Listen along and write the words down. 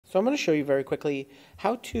So I'm going to show you very quickly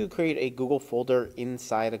how to create a Google folder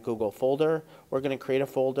inside a Google folder. We're going to create a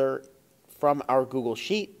folder from our Google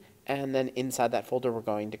Sheet, and then inside that folder we're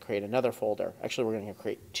going to create another folder. Actually, we're going to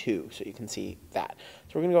create two so you can see that.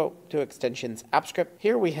 So we're going to go to extensions AppScript.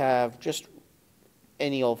 Here we have just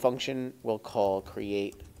any old function we'll call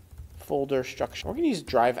create folder structure. We're going to use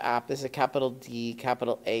drive app. This is a capital D,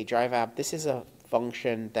 capital A drive app. This is a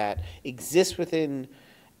function that exists within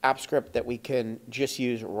AppScript that we can just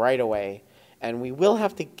use right away, and we will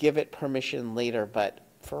have to give it permission later, but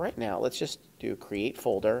for right now let's just do create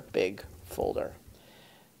folder, big folder.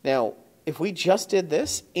 Now if we just did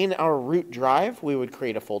this in our root drive, we would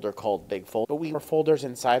create a folder called big folder, but we have folders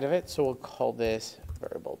inside of it, so we'll call this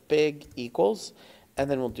variable big equals, and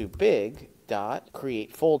then we'll do big dot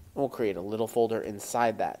create folder. We'll create a little folder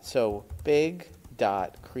inside that, so big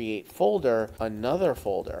dot create folder, another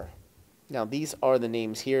folder. Now these are the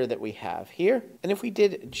names here that we have here. And if we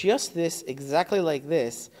did just this exactly like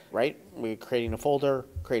this, right? We're creating a folder,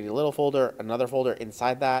 creating a little folder, another folder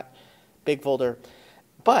inside that, big folder.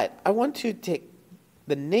 But I want to take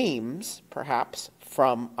the names perhaps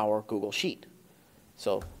from our Google Sheet.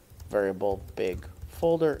 So variable big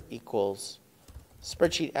folder equals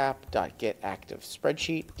spreadsheet app.get active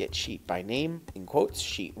spreadsheet, get sheet by name, in quotes,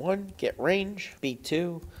 sheet 1, get range,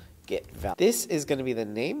 b2, get value. This is going to be the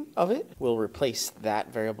name of it. We'll replace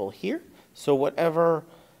that variable here. So whatever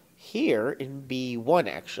here in B1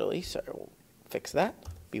 actually, so we'll fix that,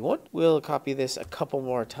 B1. We'll copy this a couple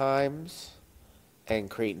more times and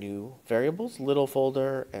create new variables, little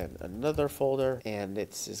folder and another folder, and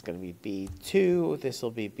this is going to be B2, this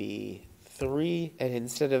will be B3, and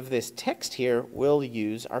instead of this text here, we'll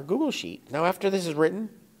use our Google Sheet. Now after this is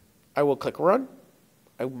written, I will click run.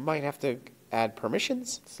 I might have to add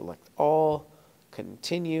permissions, select all,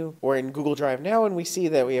 continue. We're in Google Drive now, and we see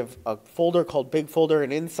that we have a folder called big folder,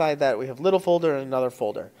 and inside that we have little folder and another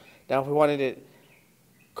folder. Now if we wanted to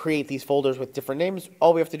create these folders with different names,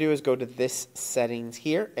 all we have to do is go to this settings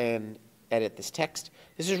here and edit this text.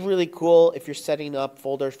 This is really cool if you're setting up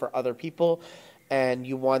folders for other people and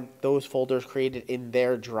you want those folders created in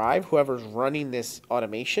their drive, whoever's running this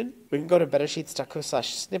automation. We can go to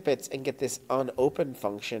bettersheets.co/snippets and get this unopen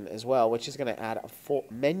function as well, which is going to add a full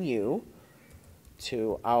menu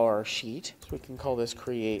to our sheet. So we can call this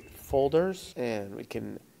create folders, and we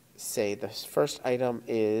can say this first item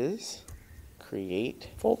is create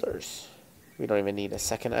folders. We don't even need a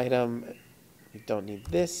second item. We don't need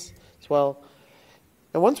this as well.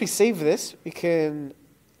 And once we save this, we can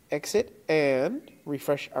exit and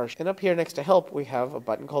refresh our sheet. And up here next to help, we have a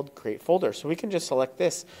button called create folder. So we can just select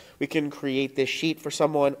this. We can create this sheet for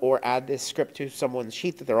someone or add this script to someone's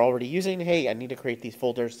sheet that they're already using. Hey, I need to create these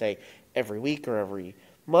folders, say, every week or every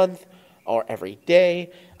month or every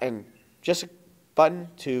day. And just a button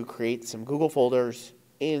to create some Google folders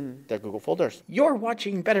in their Google folders. You're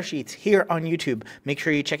watching Better Sheets here on YouTube. Make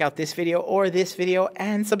sure you check out this video or this video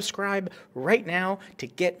and subscribe right now to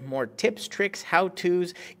get more tips, tricks,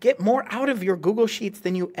 how-tos, get more out of your Google Sheets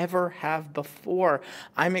than you ever have before.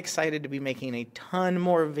 I'm excited to be making a ton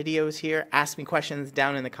more videos here. Ask me questions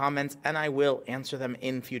down in the comments and I will answer them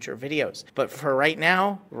in future videos. But for right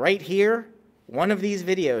now, right here, one of these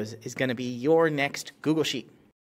videos is going to be your next Google Sheet.